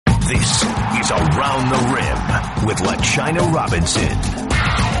This is Around the Rim with LaChina Robinson.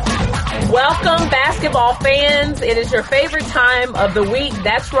 Welcome, basketball fans. It is your favorite time of the week.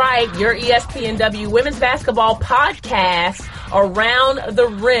 That's right, your ESPNW Women's Basketball Podcast, Around the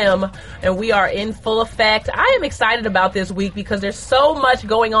Rim, and we are in full effect. I am excited about this week because there's so much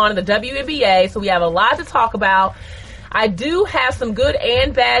going on in the WNBA, so we have a lot to talk about. I do have some good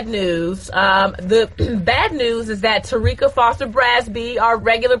and bad news. The bad news is that Tarika Foster-Brasby, our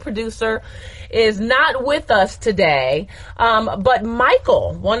regular producer, is not with us today. But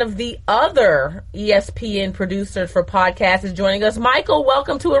Michael, one of the other ESPN producers for podcasts, is joining us. Michael,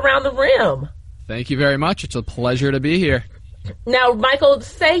 welcome to Around the Rim. Thank you very much. It's a pleasure to be here. Now, Michael,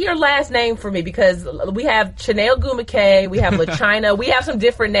 say your last name for me because we have Chanel Gumake, we have LaChina, we have some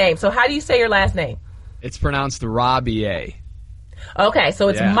different names. So how do you say your last name? It's pronounced Robier. Okay, so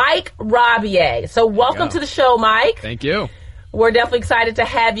it's Mike Robier. So welcome to the show, Mike. Thank you. We're definitely excited to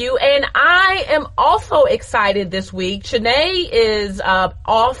have you. And I am also excited this week. Shanae is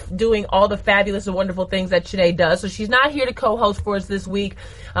off doing all the fabulous and wonderful things that Shanae does. So she's not here to co-host for us this week.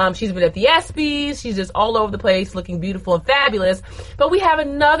 She's been at the ESPYs. She's just all over the place looking beautiful and fabulous. But we have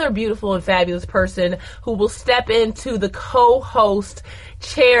another beautiful and fabulous person who will step into the co-host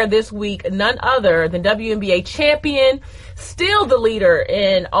chair this week, none other than WNBA champion, still the leader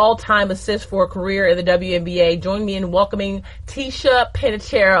in all-time assists for a career in the WNBA. Join me in welcoming Ticha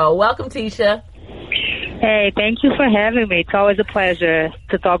Penicheiro. Welcome, Ticha. Hey, thank you for having me. It's always a pleasure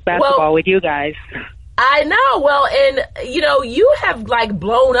to talk basketball with you guys. I know. Well, and, you know, you have, like,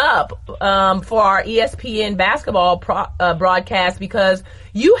 blown up for our ESPN basketball broadcast because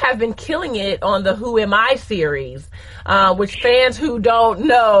you have been killing it on the Who Am I series, which fans who don't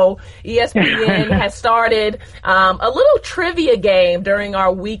know, ESPN has started a little trivia game during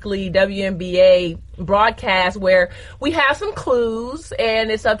our weekly WNBA broadcast where we have some clues, and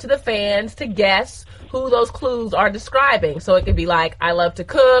it's up to the fans to guess who those clues are describing. So it could be like, I love to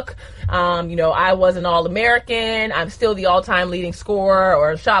cook, I was an All-American, I'm still the all-time leading scorer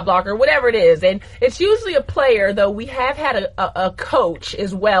or shot blocker, whatever it is. And it's usually a player, though we have had a coach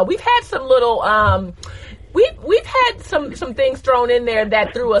as well. We've had some little, we've had some things thrown in there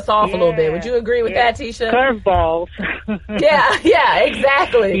that threw us off a little bit. Would you agree with that, Ticha? Curveballs. yeah,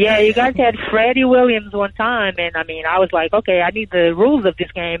 exactly. Yeah, you guys had Freddie Williams one time, and I was like, okay, I need the rules of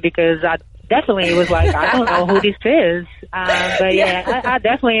this game because I definitely was like, I don't know who this is. But I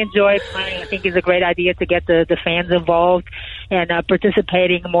definitely enjoy playing. I think it's a great idea to get the fans involved and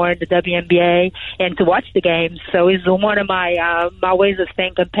participating more in the WNBA and to watch the games. So it's one of my ways of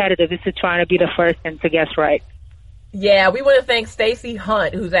staying competitive is to try to be the first and to guess right. Yeah, we want to thank Stacey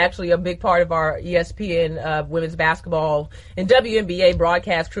Hunt, who's actually a big part of our ESPN women's basketball and WNBA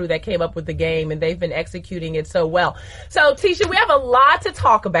broadcast crew that came up with the game, and they've been executing it so well. So, Ticha, we have a lot to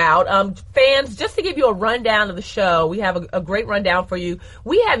talk about. Fans, just to give you a rundown of the show, we have a great rundown for you.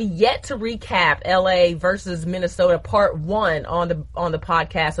 We have yet to recap LA versus Minnesota Part 1 on the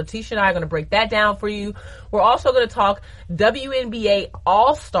podcast. So, Ticha and I are going to break that down for you. We're also going to talk WNBA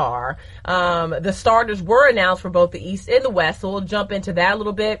All-Star. The starters were announced for both the East and the West, so we'll jump into that a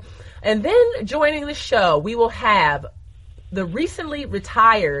little bit. And then joining the show, we will have the recently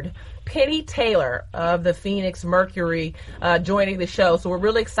retired Penny Taylor of the Phoenix Mercury joining the show. So we're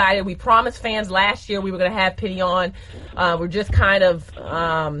really excited. We promised fans last year we were going to have Penny on. We're just kind of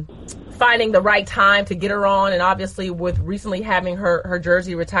finding the right time to get her on. And obviously with recently having her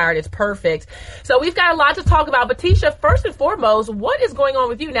jersey retired, it's perfect. So we've got a lot to talk about. But Ticha, first and foremost, what is going on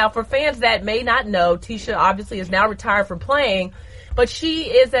with you? Now, for fans that may not know, Ticha obviously is now retired from playing. But she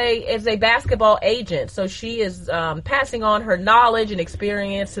is a basketball agent, so she is passing on her knowledge and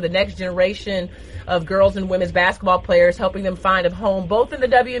experience to the next generation of girls and women's basketball players, helping them find a home both in the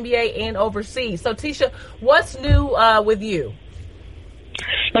WNBA and overseas. So, Ticha, what's new with you?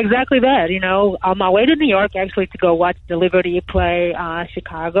 Exactly that. On my way to New York, actually, to go watch the Liberty play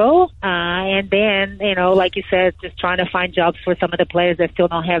Chicago. And then, like you said, just trying to find jobs for some of the players that still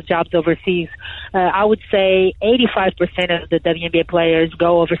don't have jobs overseas. I would say 85% of the WNBA players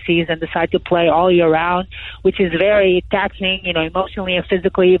go overseas and decide to play all year round, which is very taxing, emotionally and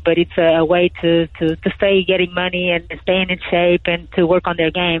physically, but it's a way to stay getting money and staying in shape and to work on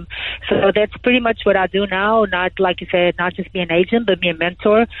their game. So that's pretty much what I do now. Not, like you said, not just be an agent, but be a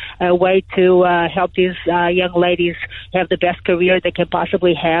mentor, a way to help these young ladies have the best career they can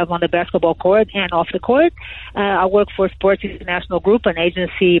possibly have on the basketball court and off the court. I work for Sports International Group, an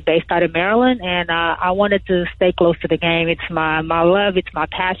agency based out of Maryland, and I wanted to stay close to the game. It's my love, it's my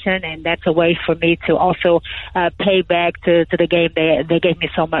passion, and that's a way for me to also pay back to the game they gave me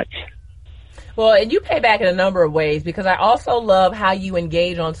so much. Well, and you pay back in a number of ways, because I also love how you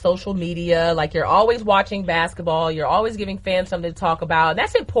engage on social media. Like, you're always watching basketball. You're always giving fans something to talk about. And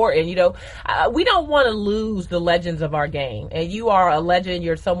that's important. You know, we don't want to lose the legends of our game. And you are a legend.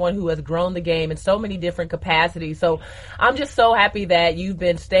 You're someone who has grown the game in so many different capacities. So I'm just so happy that you've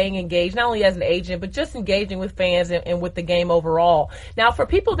been staying engaged, not only as an agent, but just engaging with fans and with the game overall. Now, for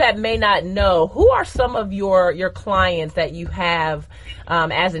people that may not know, who are some of your clients that you have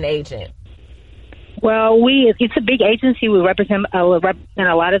as an agent? Well, it's a big agency. We represent a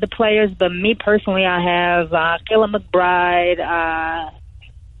lot of the players, but me personally, I have Kayla McBride,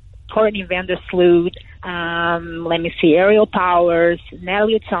 Courtney Vandersloot, let me see, Ariel Powers,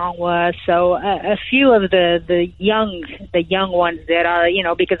 Natalie Chongwa. So a few of the young ones that are, you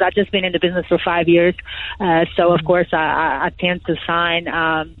know, because I've just been in the business for 5 years. So of course I tend to sign,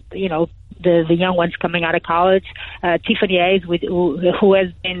 you know, the young ones coming out of college. Tiffany Hayes, who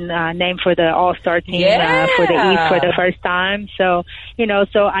has been named for the All-Star team for the East for the first time. So, you know,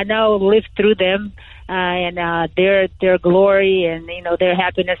 so I now live through them. And their glory and, you know, their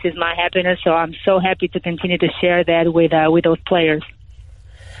happiness is my happiness. So I'm so happy to continue to share that with those players.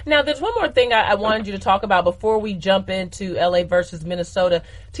 Now, there's one more thing I wanted you to talk about before we jump into LA versus Minnesota.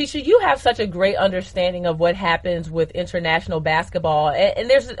 Ticha, you have such a great understanding of what happens with international basketball,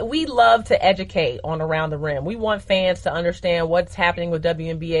 and we love to educate on Around the Rim. We want fans to understand what's happening with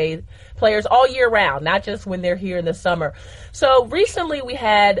WNBA players all year round, not just when they're here in the summer. So recently we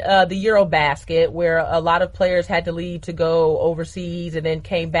had the Eurobasket, where a lot of players had to leave to go overseas and then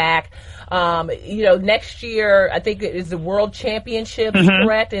came back. You know, next year I think it is the World Championships,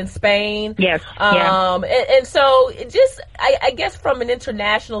 correct, in Spain. Yes. And so just, I guess from an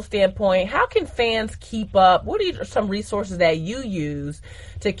international standpoint, how can fans keep up? What are some resources that you use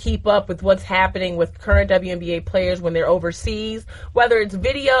to keep up with what's happening with current WNBA players when they're overseas, whether it's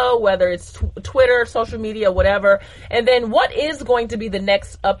video, whether it's Twitter, social media, whatever? And then what is going to be the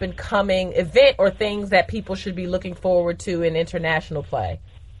next up and coming event or things that people should be looking forward to in international play?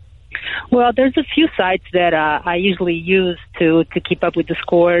 Well, there's a few sites that I usually use to keep up with the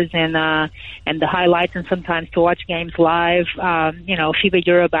scores and the highlights, and sometimes to watch games live. You know, FIBA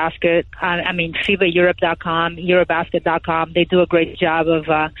Eurobasket. FIBAEurope.com, Eurobasket.com. They do a great job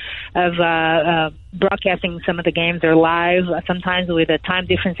of broadcasting some of the games. They're live. Sometimes with a time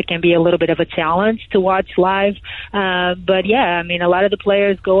difference, it can be a little bit of a challenge to watch live. But yeah, I mean, a lot of the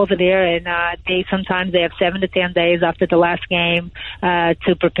players go over there, and they have 7 to 10 days after the last game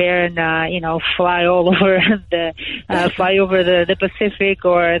to prepare and fly all over the Pacific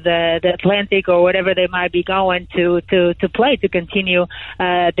or the Atlantic or whatever they might be going to play to continue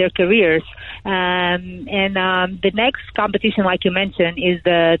their careers. And the next competition, like you mentioned, is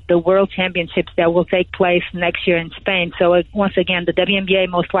the World Championships that will take place next year in Spain. So once again, the WNBA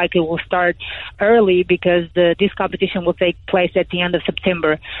most likely will start early because this competition will take place at the end of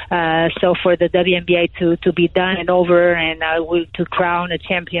September. So for the WNBA to be done and over and to crown a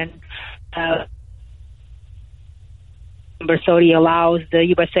champion, so it allows the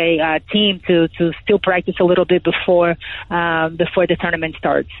USA team to still practice a little bit before the tournament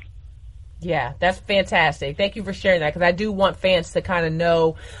starts. Yeah, that's fantastic. Thank you for sharing that, because I do want fans to kind of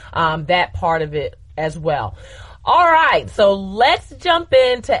know that part of it as well. All right, so let's jump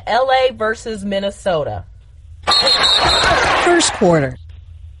into LA versus Minnesota. First quarter.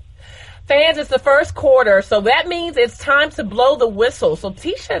 Fans, it's the first quarter, so that means it's time to blow the whistle. So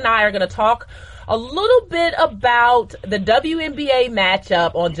Ticha and I are going to talk a little bit about the WNBA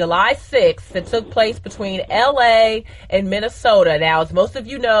matchup on July 6th that took place between LA and Minnesota. Now, as most of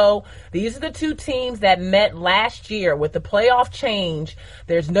you know, these are the two teams that met last year. With the playoff change,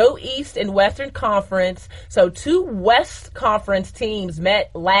 there's no East and Western Conference, so two West Conference teams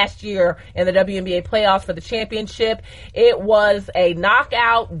met last year in the WNBA playoffs for the championship. It was a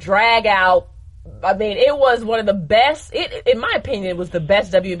knockout, drag out. I mean, it was one of the best, in my opinion, it was the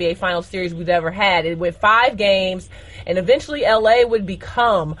best WNBA final series we've ever had. It went 5 games, and eventually LA would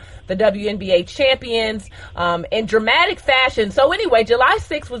become the WNBA champions in dramatic fashion. So anyway, July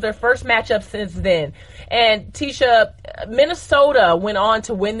 6th was their first matchup since then. And Ticha, Minnesota went on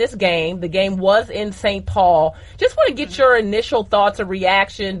to win this game. The game was in St. Paul. Just want to get your initial thoughts or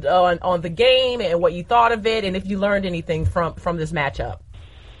reaction on the game and what you thought of it, and if you learned anything from this matchup.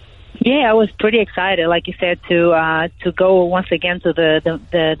 Yeah, I was pretty excited, like you said, to go once again to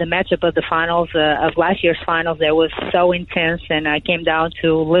the matchup of the finals of last year's finals. That was so intense, and I came down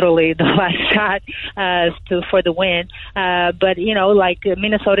to literally the last shot for the win. But like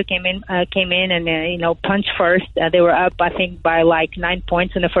Minnesota came in and punched first. They were up, I think, by like 9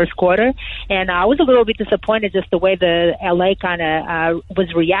 points in the first quarter, and I was a little bit disappointed just the way the LA kind of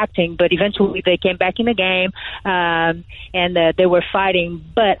was reacting. But eventually, they came back in the game, and they were fighting.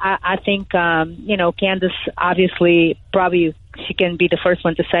 But I think, Candace, obviously, probably she can be the first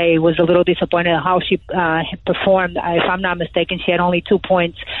one to say was a little disappointed how she performed. If I'm not mistaken, she had only 2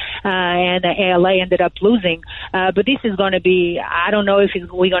 points, and LA ended up losing. But this is going to be, I don't know if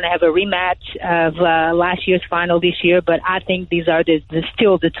we're going to have a rematch of last year's final this year, but I think these are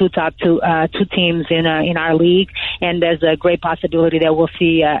still the top two teams in our league, and there's a great possibility that we'll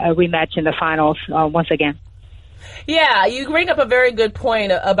see a rematch in the finals once again. Yeah, you bring up a very good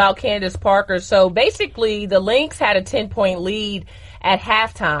point about Candace Parker. So basically, the Lynx had a 10-point lead at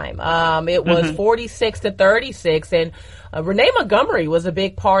halftime. It was 46-36, and Renee Montgomery was a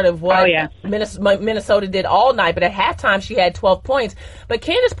big part of what Minnesota did all night. But at halftime, she had 12 points. But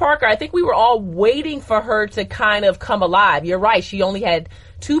Candace Parker, I think we were all waiting for her to kind of come alive. You're right. She only had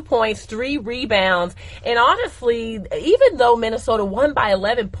 2 points, 3 rebounds. And honestly, even though Minnesota won by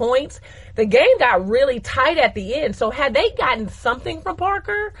 11 points, the game got really tight at the end. So had they gotten something from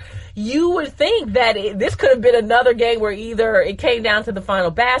Parker, you would think that this could have been another game where either it came down to the final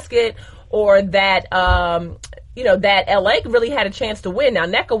basket or that, that LA really had a chance to win. Now,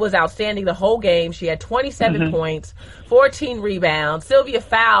 Nneka was outstanding the whole game. She had 27 points, 14 rebounds. Sylvia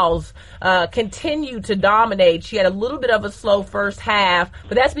Fowles continued to dominate. She had a little bit of a slow first half,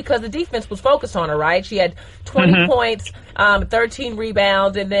 but that's because the defense was focused on her, right? She had 20 points, 13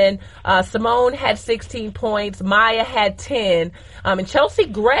 rebounds, and then Simone had 16 points. Maya had 10, and Chelsea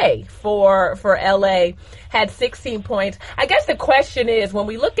Gray for LA had 16 points. I guess the question is, when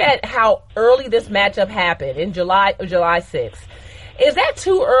we look at how early this matchup happened in July 6th, is that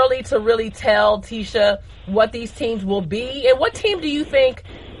too early to really tell, Ticha, what these teams will be? And what team do you think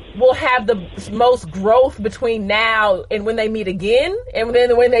will have the most growth between now and when they meet again, and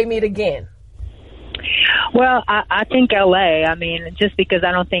then when they meet again? Well, I think LA, just because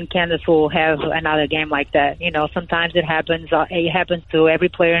I don't think Candace will have another game like that. Sometimes it happens. It happens to every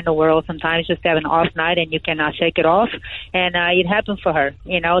player in the world. Sometimes just have an off night and you cannot shake it off. And it happened for her,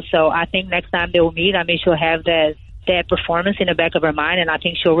 So I think next time they will meet, she'll have that performance in the back of her mind, and I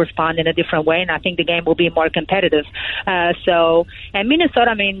think she'll respond in a different way, and I think the game will be more competitive. And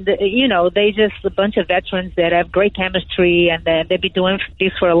Minnesota, they just a bunch of veterans that have great chemistry, and they've been doing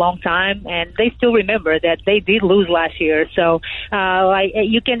this for a long time, and they still remember that they did lose last year. So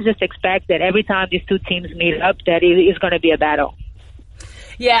you can just expect that every time these two teams meet up, that it is going to be a battle.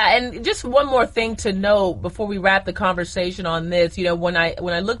 Yeah, and just one more thing to note before we wrap the conversation on this. When I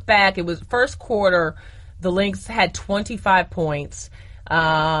look back, it was first quarter, the Lynx had 25 points,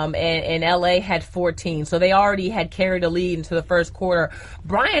 and LA had 14. So they already had carried a lead into the first quarter.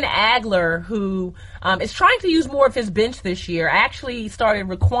 Brian Agler, who is trying to use more of his bench this year, actually started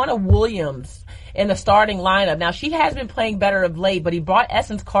Raquana Williams in the starting lineup. Now, she has been playing better of late, but he brought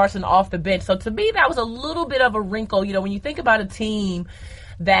Essence Carson off the bench. So to me, that was a little bit of a wrinkle. When you think about a team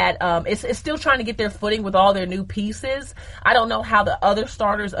that is still trying to get their footing with all their new pieces. I don't know how the other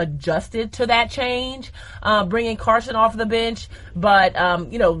starters adjusted to that change, bringing Carson off the bench. But,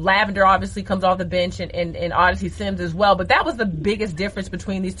 Lavender obviously comes off the bench and Odyssey Sims as well. But that was the biggest difference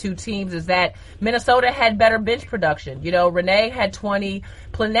between these two teams, is that Minnesota had better bench production. Renee had 20.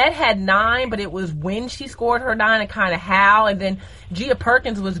 Planette had 9, but it was when she scored her 9 and kind of how. And then Gia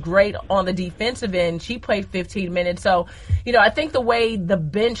Perkins was great on the defensive end. She played 15 minutes. So, I think the way the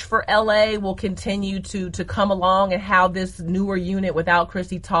bench for LA will continue to come along and how this newer unit without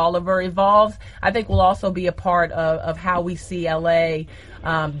Christy Tolliver evolves, I think will also be a part of how we see LA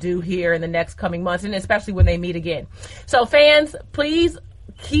do here in the next coming months, and especially when they meet again. So fans, please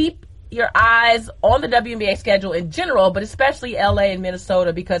keep your eyes on the WNBA schedule in general, but especially LA and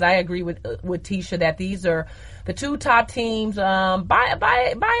Minnesota, because I agree with Ticha that these are the two top teams by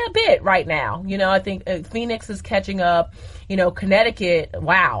a bit right now. I think Phoenix is catching up. Connecticut,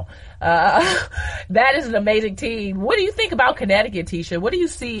 wow. That is an amazing team. What do you think about Connecticut, Ticha? What do you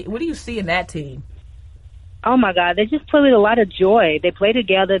see in that team? Oh, my God. They just play with a lot of joy. They play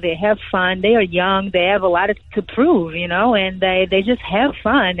together. They have fun. They are young. They have a lot to prove, and they just have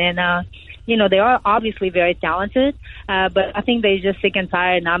fun. And they are obviously very talented, but I think they're just sick and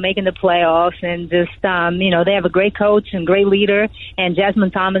tired not making the playoffs, and just, they have a great coach and great leader, and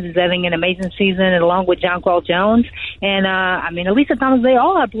Jasmine Thomas is having an amazing season along with Jonquel Jones, and, Elisa Thomas, they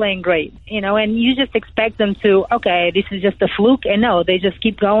all are playing great, and you just expect them to, okay, this is just a fluke, and no, they just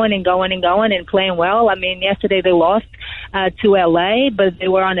keep going and going and going and playing well. I mean, yesterday they lost to LA, but they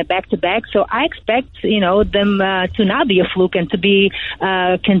were on a back-to-back, so I expect, them to not be a fluke and to be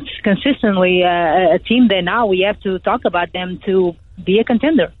consistently a team that now we have to talk about them to be a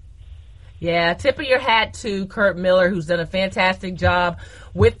contender. Yeah, tip of your hat to Kurt Miller, who's done a fantastic job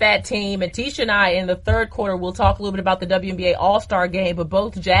with that team. And Ticha and I, in the third quarter, we'll talk a little bit about the WNBA All-Star Game, but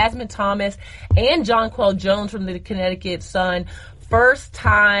both Jasmine Thomas and Jonquel Jones from the Connecticut Sun,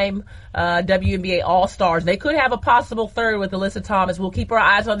 first-time WNBA All-Stars. They could have a possible third with Alyssa Thomas. We'll keep our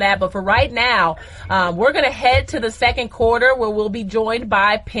eyes on that. But for right now, we're going to head to the second quarter where we'll be joined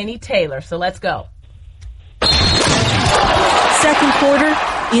by Penny Taylor. So let's go. Second quarter,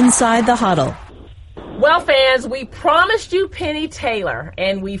 Inside the Huddle. Well, fans, we promised you Penny Taylor,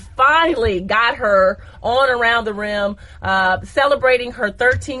 and we finally got her on Around the Rim, celebrating her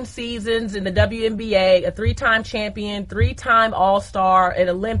 13 seasons in the WNBA, a three-time champion, three-time All-Star, an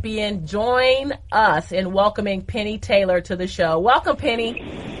Olympian. Join us in welcoming Penny Taylor to the show. Welcome, Penny.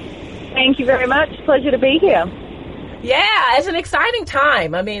 Thank you very much. Pleasure to be here. Yeah, it's an exciting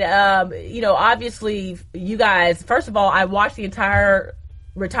time. I mean, obviously, you guys, first of all, I watched the entire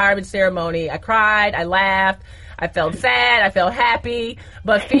retirement ceremony. I cried, I laughed, I felt sad, I felt happy,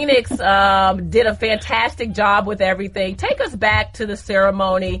 but Phoenix did a fantastic job with everything. Take us back to the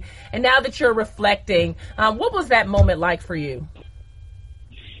ceremony, and now that you're reflecting, what was that moment like for you?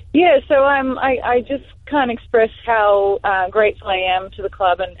 Yeah, so I just can't express how grateful I am to the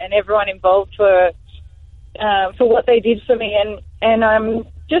club and everyone involved for what they did for me, and I'm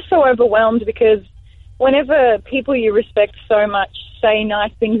just so overwhelmed because whenever people you respect so much say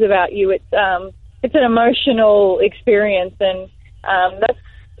nice things about you, it's an emotional experience, and that's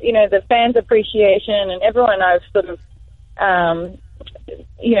the fans' appreciation and everyone I've sort of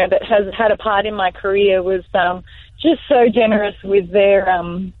that has had a part in my career was just so generous with their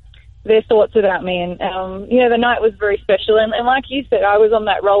thoughts about me, and the night was very special, and like you said, I was on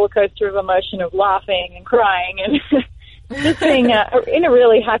that roller coaster of emotion of laughing and crying and just being in a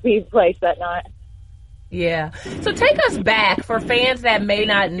really happy place that night. Yeah. So take us back for fans that may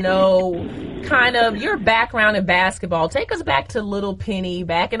not know kind of your background in basketball. Take us back to little Penny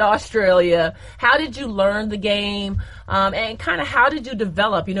back in Australia. How did you learn the game? And kind of how did you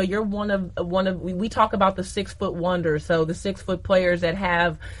develop? You're one of we talk about the 6 foot wonders. So the 6 foot players that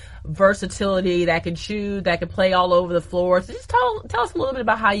have versatility, that can shoot, that can play all over the floor. So just tell us a little bit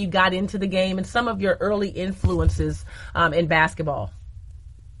about how you got into the game and some of your early influences in basketball.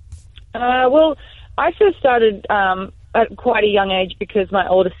 Well, I first started at quite a young age because my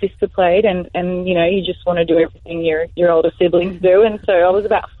older sister played, and you just want to do everything your older siblings do, and so I was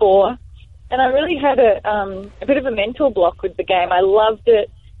about 4, and I really had a bit of a mental block with the game. I loved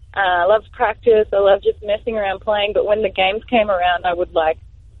it. I loved practice. I loved just messing around playing, but when the games came around, I would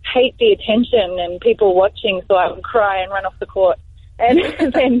hate the attention and people watching, so I would cry and run off the court. And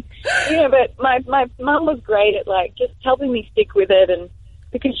then, but my mum was great at just helping me stick with it, and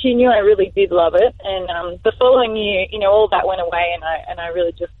because she knew I really did love it. And the following year, all that went away, and I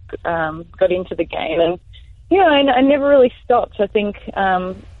really just got into the game. And I never really stopped. I think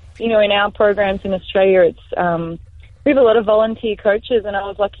in our programs in Australia, it's we have a lot of volunteer coaches, and I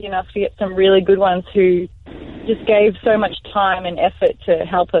was lucky enough to get some really good ones who just gave so much time and effort to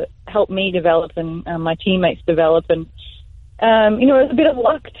help me develop and my teammates develop. And it was a bit of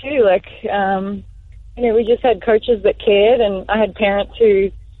luck too. We just had coaches that cared, and I had parents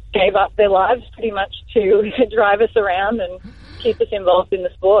who gave up their lives pretty much to drive us around and keep us involved in the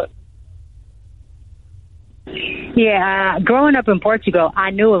sport. Yeah, growing up in Portugal, I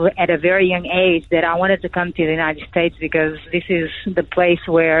knew at a very young age that I wanted to come to the United States because this is the place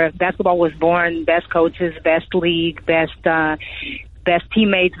where basketball was born, best coaches, best league, best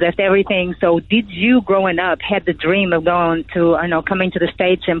teammates, best everything. So did you, growing up, had the dream of going to, coming to the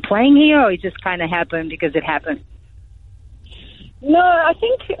States and playing here, or it just kind of happened because it happened? No, I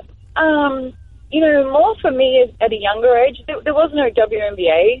think, more for me at a younger age, there was no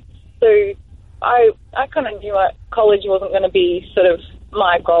WNBA, so I kind of knew college wasn't going to be sort of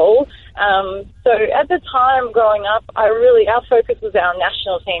my goal. So at the time growing up, our focus was our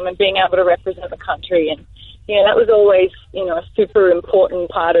national team and being able to represent the country, and that was always a super important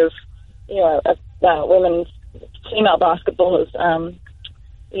part of women's female basketballers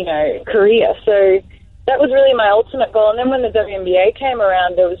career. So that was really my ultimate goal. And then when the WNBA came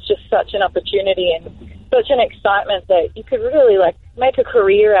around, there was just such an opportunity and such an excitement that you could really like make a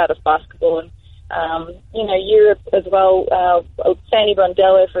career out of basketball. And Europe as well, Sandy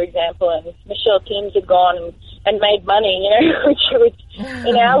Brondello, for example, and Michelle Teams had gone and made money, which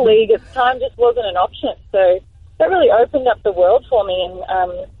in our league at the time just wasn't an option. So that really opened up the world for me.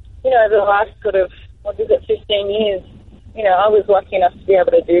 And, over the last 15 years, I was lucky enough to be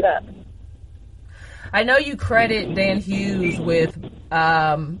able to do that. I know you credit Dan Hughes with,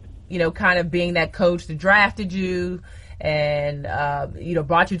 kind of being that coach that drafted you and,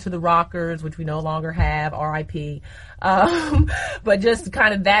 brought you to the Rockers, which we no longer have, RIP. But just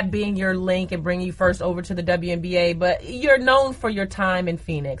kind of that being your link and bringing you first over to the WNBA. But you're known for your time in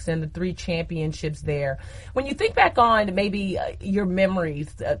Phoenix and the 3 championships there. When you think back on maybe your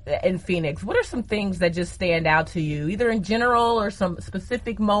memories in Phoenix, what are some things that just stand out to you, either in general or some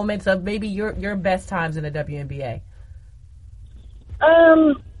specific moments of maybe your best times in the WNBA?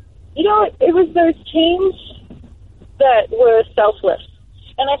 It was those teams that were selfless.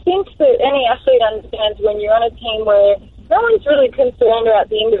 And I think that any athlete understands when you're on a team where no one's really concerned about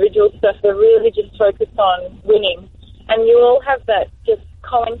the individual stuff, they're really just focused on winning. And you all have that just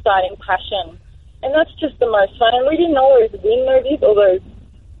coinciding passion. And that's just the most fun. And we didn't always win those, although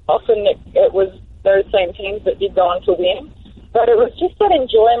often it was those same teams that did go on to win. But it was just that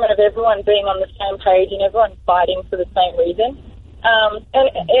enjoyment of everyone being on the same page and everyone fighting for the same reason. And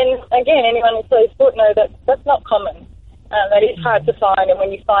again, anyone who plays foot knows that's not common. That is hard to find, and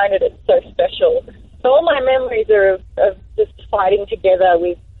when you find it, it's so special. So all my memories are of just fighting together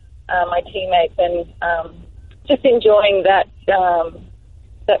with my teammates and just enjoying that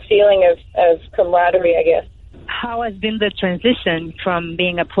feeling of camaraderie, I guess. How has been the transition from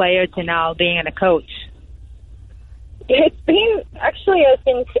being a player to now being a coach? It's been, actually, I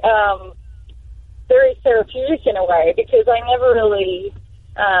think, very therapeutic in a way, because I never really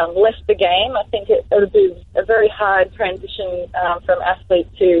left the game. I think it would be a very hard transition from athlete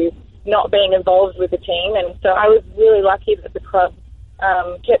to not being involved with the team. And so I was really lucky that the club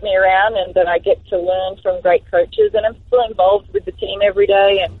kept me around and that I get to learn from great coaches. And I'm still involved with the team every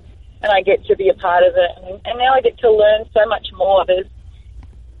day, and I get to be a part of it. And now I get to learn so much more. There's,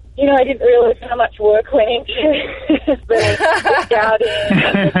 I didn't realize how much work went into the scouting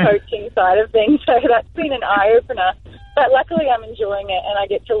and the coaching side of things. So that's been an eye-opener. But luckily I'm enjoying it, and I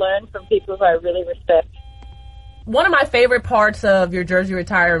get to learn from people who I really respect. One of my favorite parts of your jersey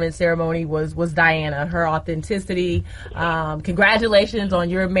retirement ceremony was Diana, her authenticity. Congratulations on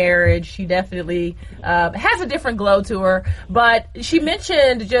your marriage. She definitely has a different glow to her. But she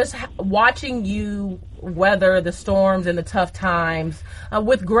mentioned just watching you weather the storms and the tough times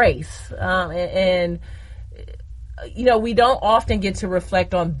with grace. We don't often get to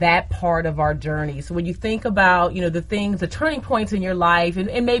reflect on that part of our journey. So when you think about, the things, the turning points in your life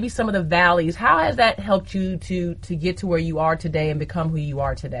and maybe some of the valleys, how has that helped you to get to where you are today and become who you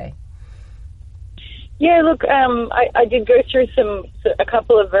are today? Yeah, look, I did go through a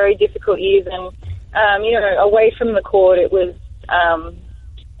couple of very difficult years, and, away from the court, it was,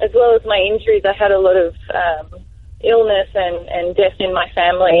 as well as my injuries, I had a lot of illness and death in my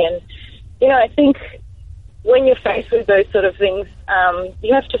family. And, I think when you're faced with those sort of things,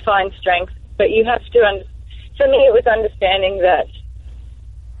 you have to find strength, but you have to, for me, it was understanding that,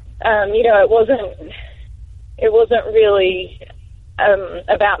 it wasn't really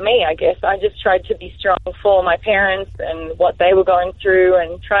about me, I guess. I just tried to be strong for my parents and what they were going through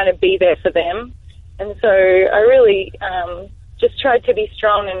and trying to be there for them. And so I really just tried to be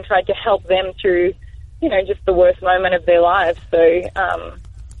strong and tried to help them through, just the worst moment of their lives. So,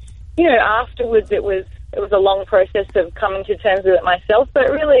 afterwards it was a long process of coming to terms with it myself, but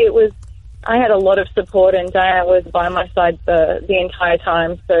really I had a lot of support, and Diana was by my side the entire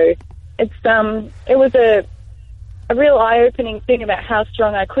time. So it was a real eye-opening thing about how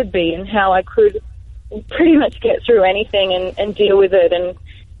strong I could be and how I could pretty much get through anything and deal with it. And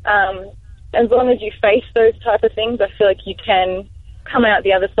as long as you face those type of things, I feel like you can come out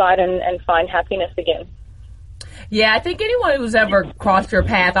the other side and find happiness again. Yeah, I think anyone who's ever crossed your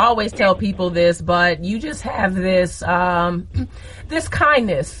path, I always tell people this, but you just have this this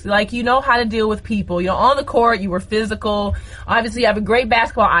kindness. Like, you know how to deal with people. On the court, you were physical. Obviously, you have a great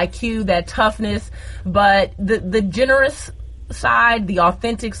basketball IQ, that toughness, but the generous side, the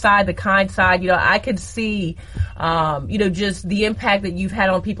authentic side, the kind side, I could see, just the impact that you've had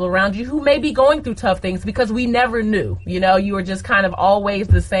on people around you who may be going through tough things, because we never knew, you were just kind of always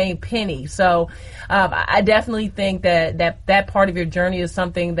the same Penny. So I definitely think that part of your journey is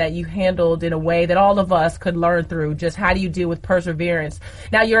something that you handled in a way that all of us could learn through. Just how do you deal with perseverance?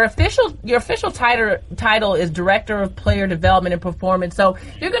 Now, your official title is Director of Player Development and Performance. So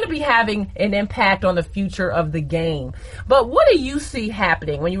you're going to be having an impact on the future of the game. But what do you see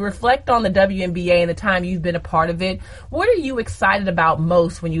happening when you reflect on the WNBA and the time you've been a part of it? What are you excited about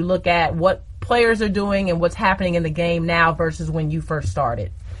most when you look at what players are doing and what's happening in the game now versus when you first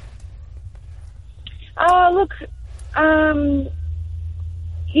started?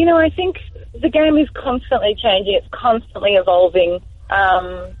 I think the game is constantly changing. It's constantly evolving.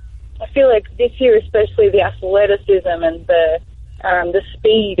 I feel like this year, especially, the athleticism and the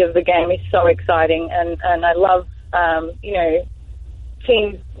speed of the game is so exciting, and I love,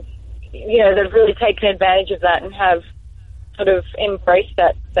 teams, that have really taken advantage of that and have sort of embraced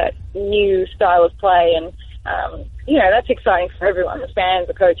that new style of play, and that's exciting for everyone, the fans,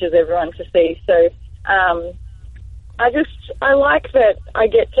 the coaches, everyone to see. So I like that I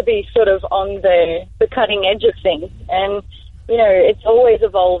get to be sort of on the cutting edge of things, and it's always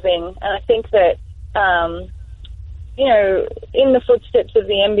evolving. And I think that in the footsteps of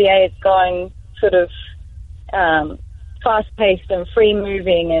the NBA, it's going sort of fast-paced and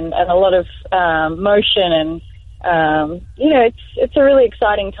free-moving, and a lot of motion, and it's a really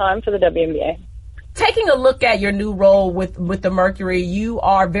exciting time for the WNBA. Taking a look at your new role with the Mercury, you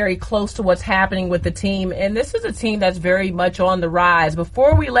are very close to what's happening with the team, and this is a team that's very much on the rise.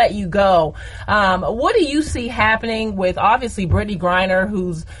 Before we let you go, what do you see happening with, obviously, Brittany Griner,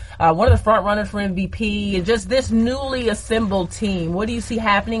 who's one of the front runners for MVP, and just this newly assembled team? What do you see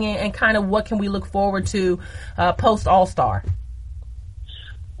happening, and kind of what can we look forward to post All-Star?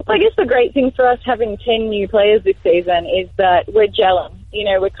 Well, I guess the great thing for us having 10 new players this season is that we're gelling.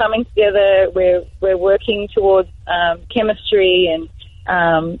 We're coming together. We're working towards chemistry, and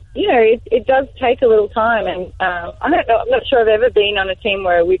it does take a little time. And I don't know. I'm not sure I've ever been on a team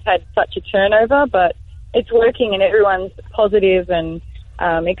where we've had such a turnover, but it's working, and everyone's positive and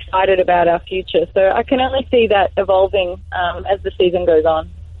excited about our future. So I can only see that evolving as the season goes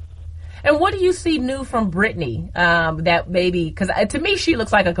on. And what do you see new from Brittany that maybe, because to me she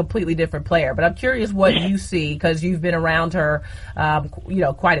looks like a completely different player, but I'm curious what you see, because you've been around her,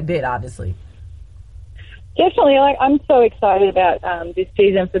 quite a bit, obviously. Definitely. I'm so excited about this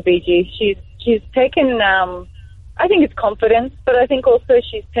season for BG. She's taken, I think it's confidence, but I think also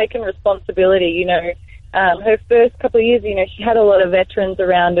she's taken responsibility. Her first couple of years, she had a lot of veterans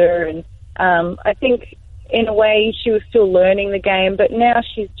around her, and I think in a way she was still learning the game, but now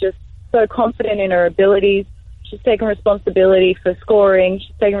she's just so confident in her abilities. She's taken responsibility for scoring.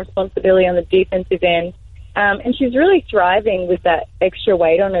 She's taken responsibility on the defensive end. And she's really thriving with that extra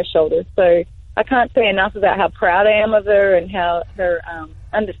weight on her shoulders. So I can't say enough about how proud I am of her, and how her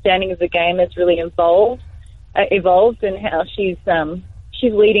understanding of the game has really evolved, and how she's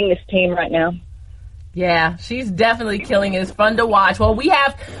leading this team right now. Yeah, she's definitely killing it. It's fun to watch. Well, we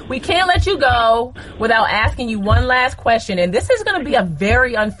can't let you go without asking you one last question, and this is going to be a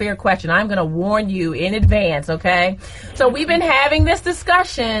very unfair question. I'm going to warn you in advance, okay? So we've been having this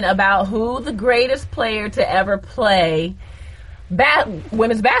discussion about who the greatest player to ever play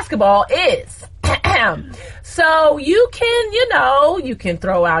women's basketball is. So you can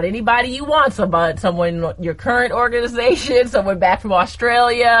throw out anybody you want, someone in your current organization, someone back from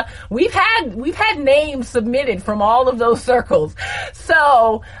Australia. We've had names submitted from all of those circles.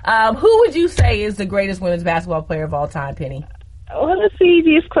 So who would you say is the greatest women's basketball player of all time, Penny? Well, that's the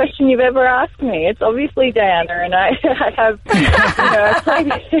easiest question you've ever asked me. It's obviously Diana, and I have,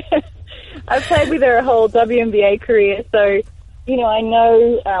 I've played with her whole WNBA career, so I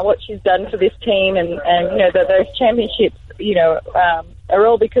know what she's done for this team, and that those championships, are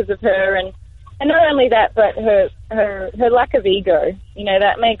all because of her, and not only that, but her lack of ego.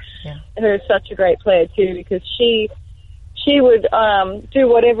 That makes her such a great player too, because she would do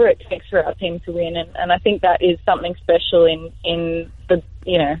whatever it takes for our team to win, and I think that is something special in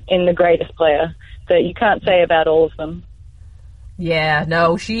the greatest player that you can't say about all of them. Yeah,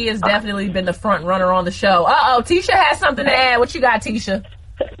 no, she has definitely been the front runner on the show. Ticha has something to add. What you got, Ticha?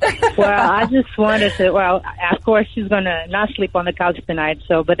 Well, I just wanted to, of course she's going to not sleep on the couch tonight,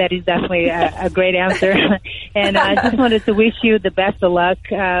 but that is definitely a great answer. And I just wanted to wish you the best of luck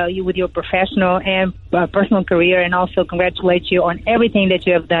with your professional and personal career, and also congratulate you on everything that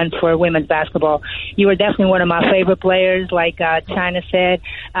you have done for women's basketball. You were definitely one of my favorite players, like China said.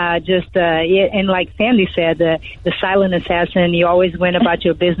 And like Sandy said, the silent assassin. You always went about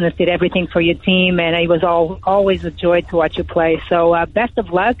your business, did everything for your team, and it was always a joy to watch you play. So best of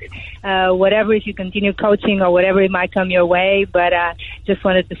luck, whatever, if you continue coaching or whatever it might come your way. But just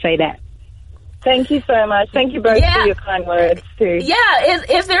wanted to say that. Thank you so much. Thank you both for your kind words too. Yeah.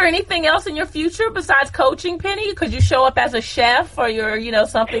 Is there anything else in your future besides coaching, Penny? Could you show up as a chef, or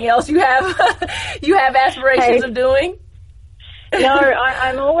something else you have you have aspirations of doing? No,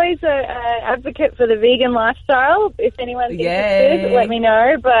 I'm always an advocate for the vegan lifestyle. If anyone's interested, let me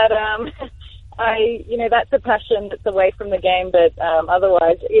know. But that's a passion that's away from the game. But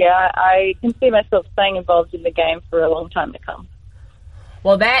otherwise, I can see myself staying involved in the game for a long time to come.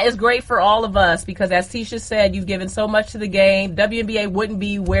 Well, that is great for all of us because, as Ticha said, you've given so much to the game. WNBA wouldn't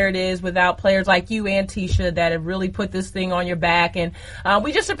be where it is without players like you and Ticha that have really put this thing on your back. And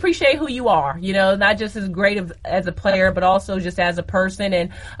we just appreciate who you are, not just as great as a player, but also just as a person.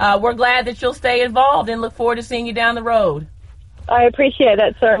 And we're glad that you'll stay involved and look forward to seeing you down the road. I appreciate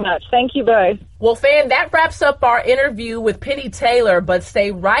that so much. Thank you both. Well, fan, that wraps up our interview with Penny Taylor, but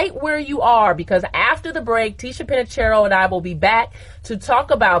stay right where you are because after the break, Ticha Penicheiro and I will be back to talk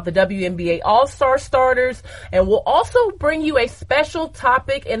about the WNBA All-Star starters, and we'll also bring you a special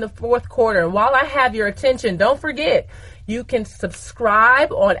topic in the fourth quarter. And while I have your attention, don't forget, you can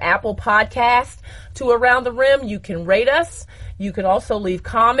subscribe on Apple Podcasts to Around the Rim. You can rate us. You can also leave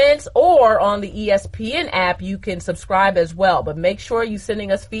comments, or on the ESPN app, you can subscribe as well. But make sure you're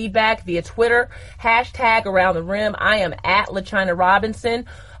sending us feedback via Twitter, hashtag Around the Rim. I am at LaChina Robinson.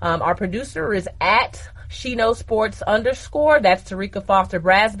 Our producer is at SheKnowSports _. That's Tarika Foster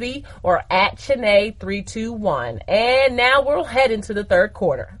Brasby, or at Chene321. And now we'll head into the third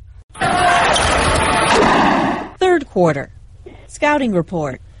quarter. Third quarter. Scouting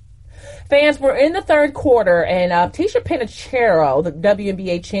report. Fans, we're in the third quarter, and Ticha Penicheiro, the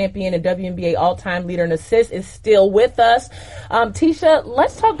WNBA champion and WNBA all-time leader in assists, is still with us. Ticha,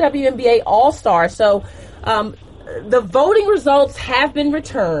 let's talk WNBA All-Star. So the voting results have been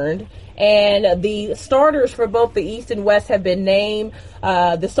returned, and the starters for both the East and West have been named.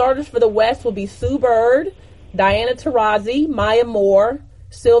 The starters for the West will be Sue Bird, Diana Taurasi, Maya Moore,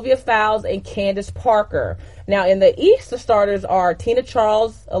 Sylvia Fowles, and Candace Parker. Now, in the East, the starters are Tina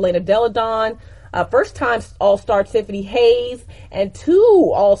Charles, Elena Deladon, first-time All-Star Tiffany Hayes, and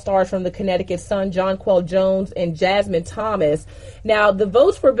two All-Stars from the Connecticut Sun, Jonquel Jones and Jasmine Thomas. Now, the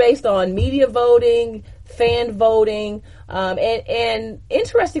votes were based on media voting, fan voting, and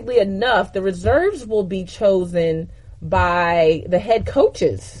interestingly enough, the reserves will be chosen by the head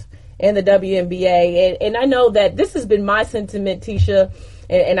coaches in the WNBA. And I know that this has been my sentiment, Ticha,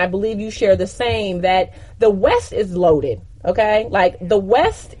 and I believe you share the same, that the West is loaded, okay? Like, the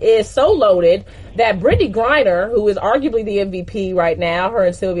West is so loaded that Brittany Griner, who is arguably the MVP right now, her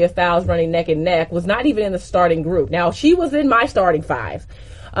and Sylvia Fowles running neck and neck, was not even in the starting group. Now, she was in my starting five.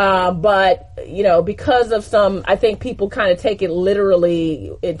 But, because of some, I think people kind of take it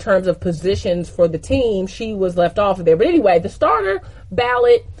literally in terms of positions for the team, she was left off of there. But anyway, the starter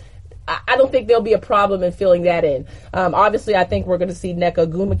ballot, I don't think there'll be a problem in filling that in. Obviously, I think we're going to see Nneka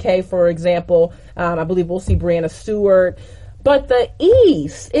Ogwumike, for example. I believe we'll see Brianna Stewart. But the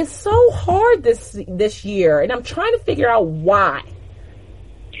East is so hard this year, and I'm trying to figure out why.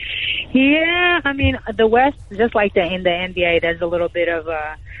 Yeah, I mean, the West, just like in the NBA, there's a little bit of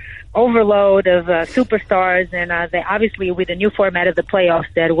overload of superstars, and they obviously, with the new format of the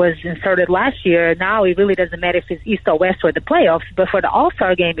playoffs that was inserted last year, now it really doesn't matter if it's East or West for the playoffs, but for the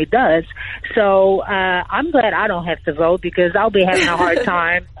All-Star game it does. So I'm glad I don't have to vote, because I'll be having a hard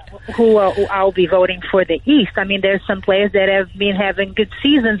time who I'll be voting for the East. I mean, there's some players that have been having good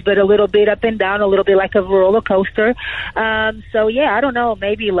seasons, but a little bit up and down, a little bit like a roller coaster. So yeah, I don't know,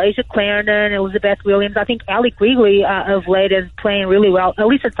 maybe Lasia Clarendon, Elizabeth Williams. I think Allie Quigley of late is playing really well.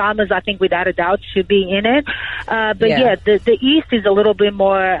 Elisa Thomas, I think without a doubt should be in it. But the East is a little bit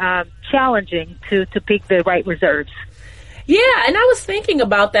more challenging to pick the right reserves. Yeah, and I was thinking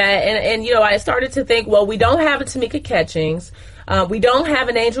about that, and I started to think, well, we don't have a Tamika Catchings. We don't have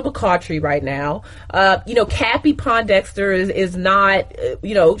an Angel McCautry right now. Cappie Pondexter is not,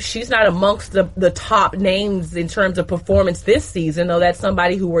 she's not amongst the top names in terms of performance this season, though that's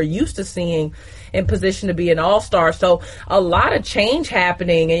somebody who we're used to seeing in position to be an all-star. So a lot of change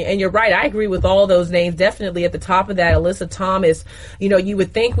happening, and you're right, I agree with all those names. Definitely at the top of that, Alyssa Thomas. You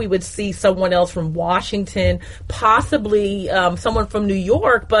would think we would see someone else from Washington, possibly someone from New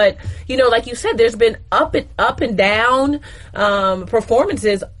York, but like you said, there's been up and down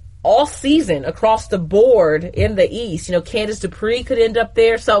performances all season across the board in the East. You know, Candace Dupree could end up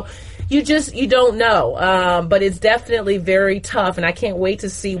there. So you don't know. But it's definitely very tough, and I can't wait to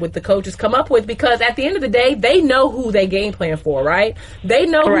see what the coaches come up with, because at the end of the day, they know who they game plan for, right? They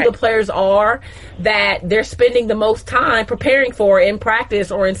know who the players are that they're spending the most time preparing for in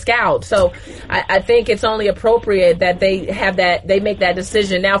practice or in scout. So I think it's only appropriate that they make that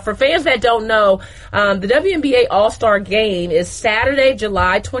decision. Now, for fans that don't know, the WNBA All-Star Game is Saturday,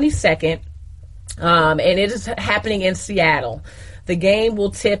 July 22nd, and it is happening in Seattle. The game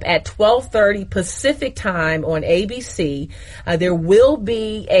will tip at 12:30 Pacific time on ABC. There will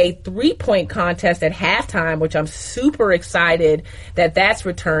be a 3-point contest at halftime, which I'm super excited that that's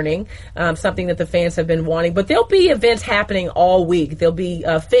returning, something that the fans have been wanting. But there'll be events happening all week. There'll be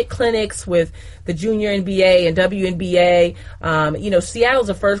fit clinics with the Junior NBA and WNBA. Seattle's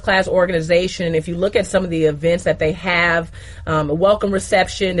a first-class organization, and if you look at some of the events that they have, a welcome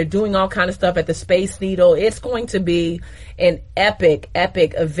reception, they're doing all kind of stuff at the Space Needle. It's going to be an epic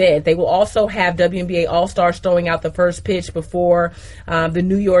event. They will also have WNBA All-Stars throwing out the first pitch before the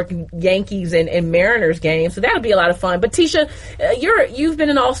New York Yankees and Mariners game. So that'll be a lot of fun. But Ticha, you've been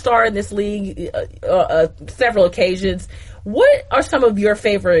an All-Star in this league several occasions. What are some of your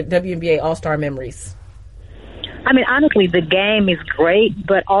favorite WNBA All-Star memories? I mean, honestly, the game is great,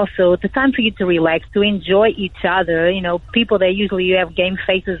 but also it's a time for you to relax, to enjoy each other. You know, people that usually you have game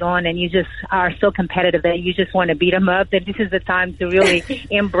faces on and you just are so competitive that you just want to beat them up, that this is the time to really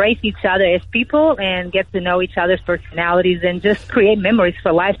embrace each other as people and get to know each other's personalities and just create memories for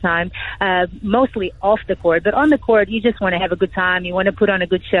a lifetime, mostly off the court. But on the court, you just want to have a good time. You want to put on a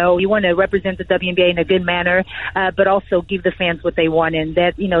good show. You want to represent the WNBA in a good manner, but also give the fans what they want. And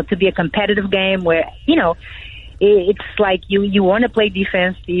that, to be a competitive game where, it's like you want to play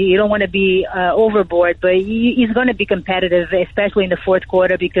defense. You don't want to be overboard, but it's going to be competitive, especially in the fourth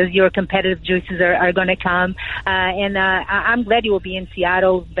quarter, because your competitive juices are going to come. I'm glad you will be in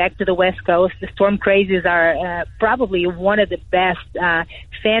Seattle, back to the West Coast. The Storm Crazies are probably one of the best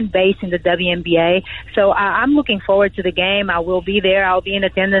fan base in the WNBA. So I'm looking forward to the game. I will be there. I'll be in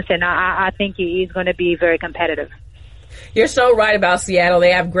attendance, and I think it is going to be very competitive. You're so right about Seattle.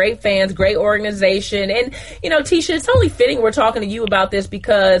 They have great fans, great organization. And, Ticha, it's only fitting we're talking to you about this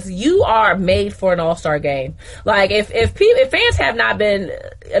because you are made for an all-star game. Like, if fans have not been,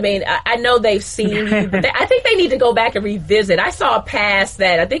 I know they've seen you, but I think they need to go back and revisit. I saw a pass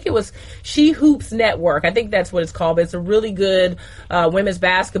that, I think it was She Hoops Network. I think that's what it's called. But it's a really good women's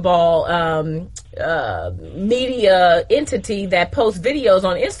basketball media entity that posts videos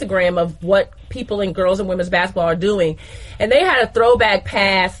on Instagram of what people in girls and women's basketball are doing. And they had a throwback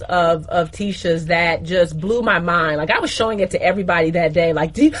pass of Ticha's that just blew my mind. Like, I was showing it to everybody that day.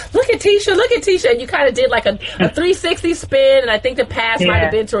 Like, look at Ticha. And you kind of did like a 360 spin. And I think the pass might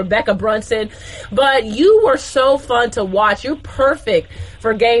have been to Rebecca Brunson. But you were so fun to watch. You're perfect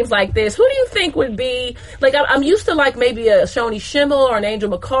for games like this. Who do you think would be, like, I'm used to like maybe a Shoni Schimmel or an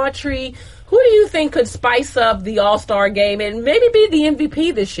Angel McCoughtry. Who do you think could spice up the All-Star game and maybe be the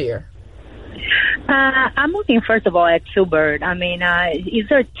MVP this year? I'm looking, first of all, at Schubert. It's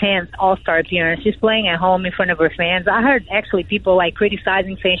her 10th All-Star appearance. She's playing at home in front of her fans. I heard actually people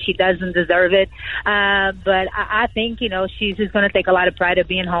criticizing, saying she doesn't deserve it. But I think, she's just going to take a lot of pride of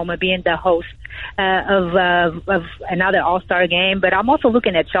being home and being the host of another All-Star game. But I'm also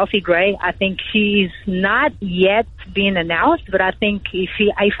looking at Chelsea Gray. I think she's not yet being announced, but I think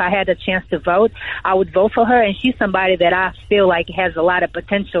if I had a chance to vote, I would vote for her. And she's somebody that I feel like has a lot of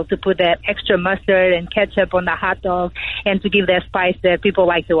potential to put that extra mustard and ketchup on the hot dog and to give that spice that people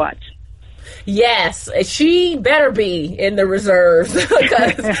like to watch. Yes, she better be in the reserves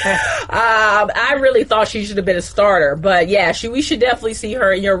because I really thought she should have been a starter. But yeah, we should definitely see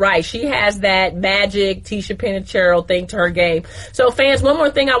her. And you're right, she has that magic Ticha Penicheiro thing to her game. So fans, one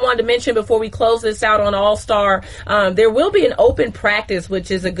more thing I wanted to mention before we close this out on All-Star. There will be an open practice, which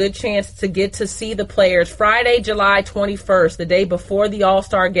is a good chance to get to see the players. Friday, July 21st, the day before the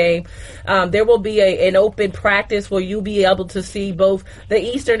All-Star game, there will be an open practice where you'll be able to see both the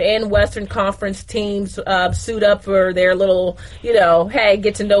Eastern and Western Conference teams suit up for their little, hey,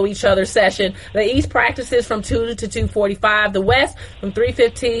 get to know each other session. The East practices from 2 to 2:45. The West from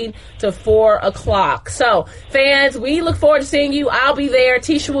 3:15 to 4 o'clock. So, fans, we look forward to seeing you. I'll be there.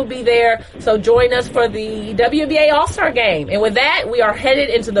 Ticha will be there. So join us for the WNBA All-Star Game. And with that, we are headed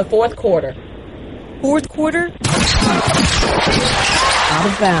into the fourth quarter. Fourth quarter? Out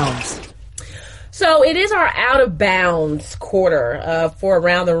of bounds. So it is our out of bounds quarter for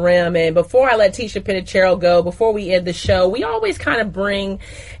Around the Rim. And before I let Ticha Penicheiro go, before we end the show, we always kind of bring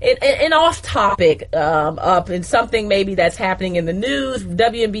an off topic up and something maybe that's happening in the news,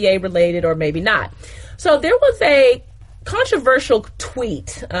 WNBA related or maybe not. So there was a controversial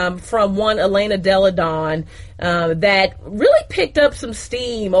tweet from one Elena Deladon that really picked up some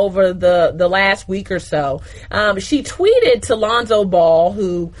steam over the last week or so. She tweeted to Lonzo Ball,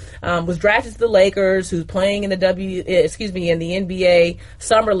 who was drafted to the Lakers, who's playing in the in the NBA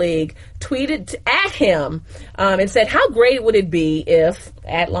Summer League, tweeted at him and said, "How great would it be if,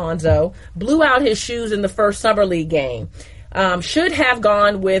 at Lonzo, blew out his shoes in the first Summer League game? Should have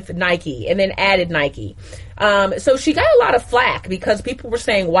gone with Nike," and then added Nike. So she got a lot of flack because people were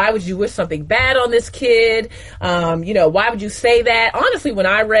saying, why would you wish something bad on this kid? Why would you say that? Honestly, when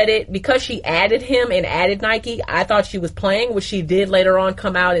I read it, because she added him and added Nike, I thought she was playing, which she did later on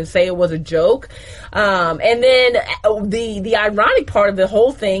come out and say it was a joke. And then the ironic part of the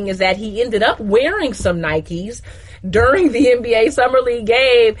whole thing is that he ended up wearing some Nikes during the NBA Summer League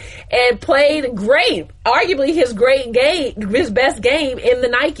game and played great, arguably his best game in the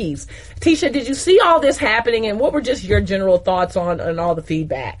Nikes. Ticha, did you see all this happening, and what were just your general thoughts on all the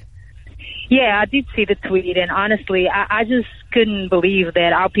feedback? Yeah, I did see the tweet, and honestly, I just couldn't believe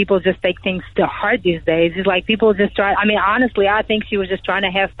that our people just take things to heart these days. It's like people just honestly, I think she was just trying to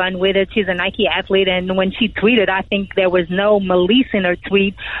have fun with it. She's a Nike athlete, and when she tweeted, I think there was no malice in her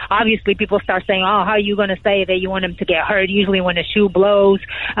tweet. Obviously, people start saying, oh, how are you going to say that you want him to get hurt? Usually when a shoe blows,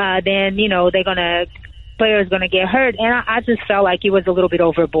 then, player's going to get hurt, and I just felt like it was a little bit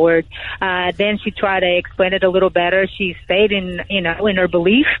overboard. Then she tried to explain it a little better. She stayed in her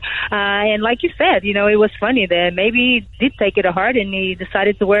belief, and like you said, it was funny that maybe he did take it to heart, and he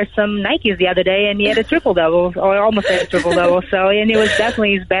decided to wear some Nikes the other day, and he had a triple-double, or almost had a triple-double, and it was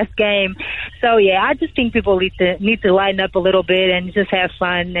definitely his best game. So, yeah, I just think people need to lighten up a little bit and just have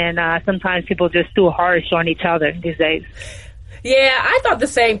fun, and sometimes people just too harsh on each other these days. Yeah, I thought the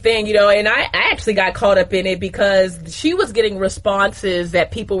same thing, and I actually got caught up in it because she was getting responses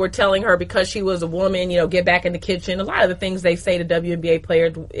that people were telling her because she was a woman, get back in the kitchen. A lot of the things they say to WNBA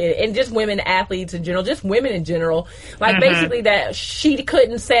players and just women athletes in general, just women in general, like basically that she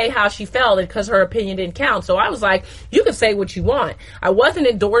couldn't say how she felt because her opinion didn't count. So I was like, you can say what you want. I wasn't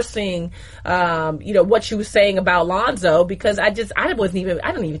endorsing, what she was saying about Lonzo because I don't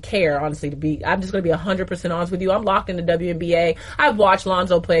even care, honestly, I'm just going to be 100% honest with you. I'm locked in the WNBA. I've watched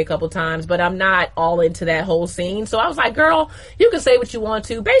Lonzo play a couple times, but I'm not all into that whole scene. So I was like, girl, you can say what you want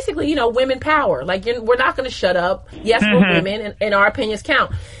to. Basically, women power. Like, we're not going to shut up. Yes, we're women, and our opinions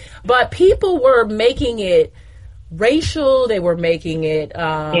count. But people were making it racial. They were making it,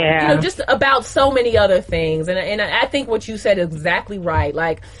 just about so many other things. And I think what you said is exactly right.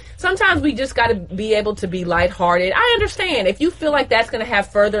 Like, sometimes we just got to be able to be lighthearted. I understand. If you feel like that's going to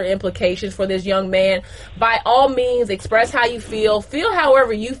have further implications for this young man, by all means, express how you feel. Feel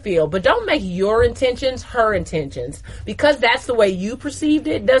however you feel. But don't make your intentions her intentions. Because that's the way you perceived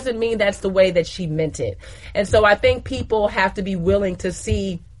it doesn't mean that's the way that she meant it. And so I think people have to be willing to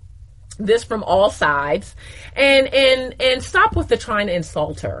see this from all sides and stop with the trying to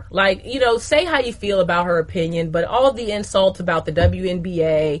insult her. Like, say how you feel about her opinion, but all the insults about the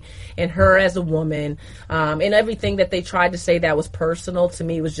WNBA and her as a woman, and everything that they tried to say that was personal, to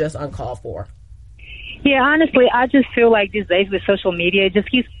me was just uncalled for. Yeah, honestly, I just feel like these days with social media, it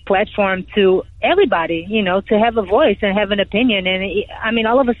just gives platform to everybody, to have a voice and have an opinion. And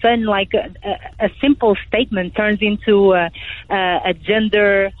all of a sudden, like a simple statement turns into a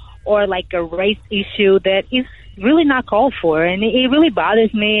gender or like a race issue that is really not called for. And it really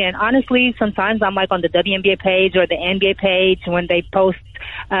bothers me. And honestly, sometimes I'm like on the WNBA page or the NBA page when they post,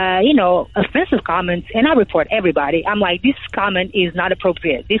 offensive comments, and I report everybody. I'm like, this comment is not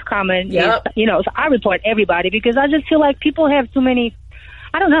appropriate. This comment is, so I report everybody because I just feel like people have too much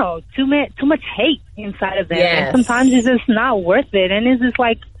hate inside of them. Yes. And sometimes it's just not worth it. And it's just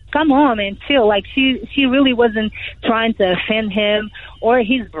like, come on, man, chill. Like, she really wasn't trying to offend him or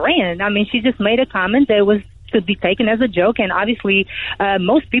his brand. She just made a comment that was to be taken as a joke, and obviously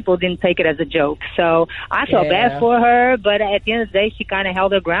most people didn't take it as a joke. So I felt bad for her, but at the end of the day, she kind of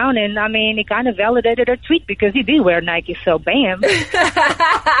held her ground, and it kind of validated her tweet because he did wear Nike, so bam.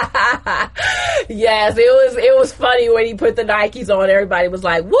 Yes, it was funny when he put the Nikes on. Everybody was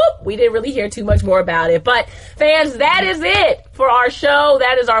like, whoop, we didn't really hear too much more about it. But fans, that is it for our show.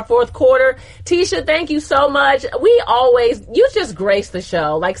 That is our fourth quarter. Ticha, thank you so much. You just grace the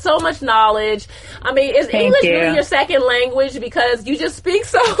show. Like, so much knowledge. Is English is really your second language because you just speak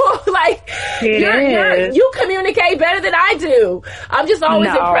so like you communicate better than I do. I'm just always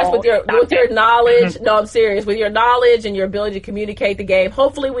impressed with your knowledge. No, I'm serious, with your knowledge and your ability to communicate the game.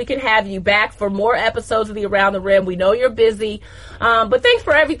 Hopefully we can have you back for more episodes of the Around the Rim. We know you're busy, but thanks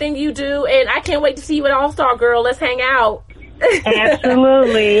for everything you do, and I can't wait to see you at All-Star, girl. Let's hang out.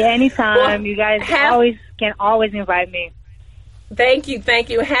 Absolutely, anytime. Well, you guys can always invite me. Thank you.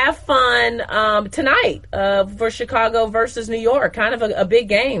 Have fun tonight for Chicago versus New York. Kind of a big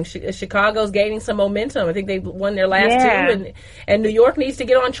game. Chicago's gaining some momentum. I think they won their last two, and New York needs to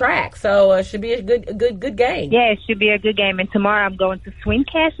get on track. So it should be a good game. Yeah, it should be a good game. And tomorrow I'm going to Swing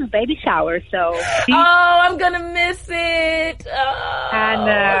Cash's baby shower. So I'm gonna miss it. I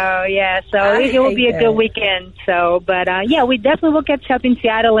know. Yeah. So it will be a good weekend. So, but we definitely will catch up in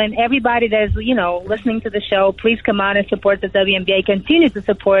Seattle. And everybody that's listening to the show, please come out and support the WNBA. Continue to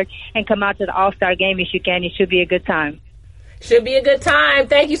support and come out to the All-Star game if you can. It should be a good time. Should be a good time.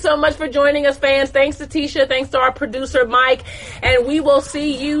 Thank you so much for joining us, fans. Thanks to Ticha. Thanks to our producer, Mike. And we will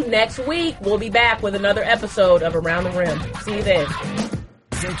see you next week. We'll be back with another episode of Around the Rim. See you then.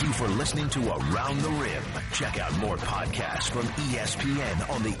 Thank you for listening to Around the Rim. Check out more podcasts from ESPN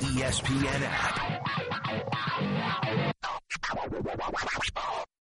on the ESPN app.